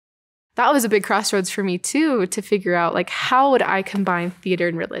That was a big crossroads for me too, to figure out like, how would I combine theater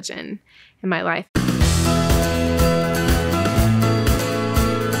and religion in my life?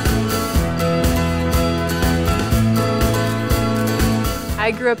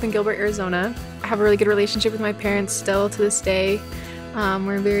 I grew up in Gilbert, Arizona. I have a really good relationship with my parents still to this day.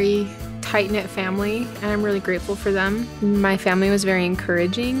 We're a very tight-knit family, and I'm really grateful for them. My family was very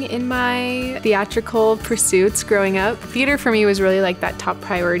encouraging in my theatrical pursuits growing up. Theater for me was really like that top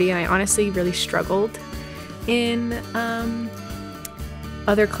priority, and I honestly really struggled in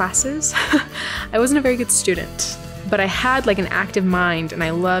other classes. I wasn't a very good student, but I had like an active mind, and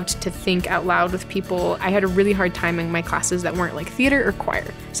I loved to think out loud with people. I had a really hard time in my classes that weren't like theater or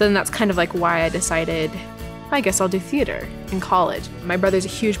choir. So then that's kind of like why I decided, I guess I'll do theater in college. My brother's a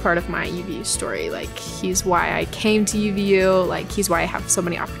huge part of my UVU story. Like, he's why I came to UVU. Like, he's why I have so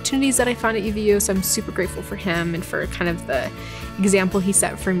many opportunities that I found at UVU. So I'm super grateful for him and for kind of the example he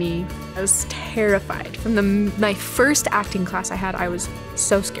set for me. I was terrified. From my first acting class I had, I was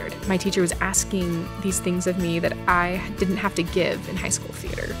so scared. My teacher was asking these things of me that I didn't have to give in high school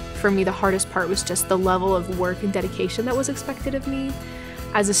theater. For me, the hardest part was just the level of work and dedication that was expected of me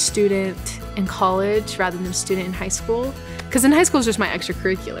as a student in college rather than a student in high school. Because in high school it's just my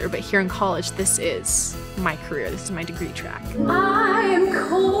extracurricular, but here in college, this is my career, this is my degree track. I am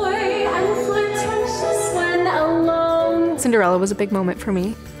coy and flirtatious when alone. Cinderella was a big moment for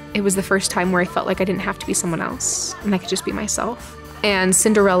me. It was the first time where I felt like I didn't have to be someone else and I could just be myself. And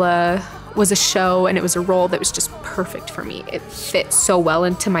Cinderella was a show and it was a role that was just perfect for me. It fit so well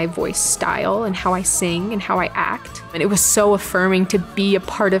into my voice style and how I sing and how I act. And it was so affirming to be a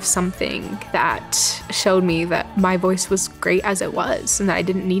part of something that showed me that my voice was great as it was and that I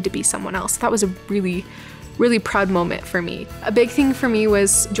didn't need to be someone else. That was a really proud moment for me. A big thing for me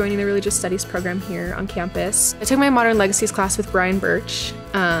was joining the religious studies program here on campus. I took my Modern Legacies class with Brian Birch,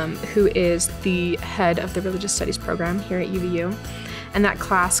 who is the head of the religious studies program here at UVU. And that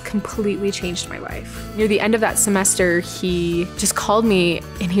class completely changed my life. Near the end of that semester, he just called me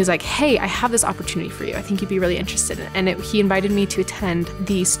and he was like, hey, I have this opportunity for you. I think you'd be really interested in it. And he invited me to attend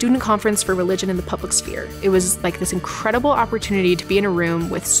the Student Conference for Religion in the Public Sphere. It was like this incredible opportunity to be in a room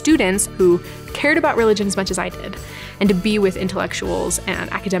with students who cared about religion as much as I did, and to be with intellectuals and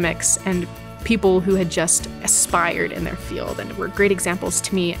academics and people who had just aspired in their field and were great examples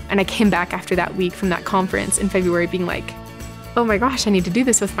to me. And I came back after that week from that conference in February being like, oh my gosh, I need to do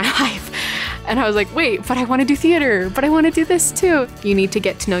this with my life. And I was like, wait, but I want to do theater, but I want to do this too. You need to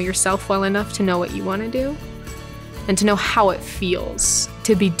get to know yourself well enough to know what you want to do and to know how it feels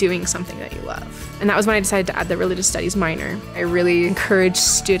to be doing something that you love. And that was when I decided to add the religious studies minor. I really encourage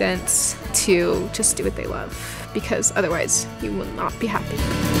students to just do what they love, because otherwise you will not be happy.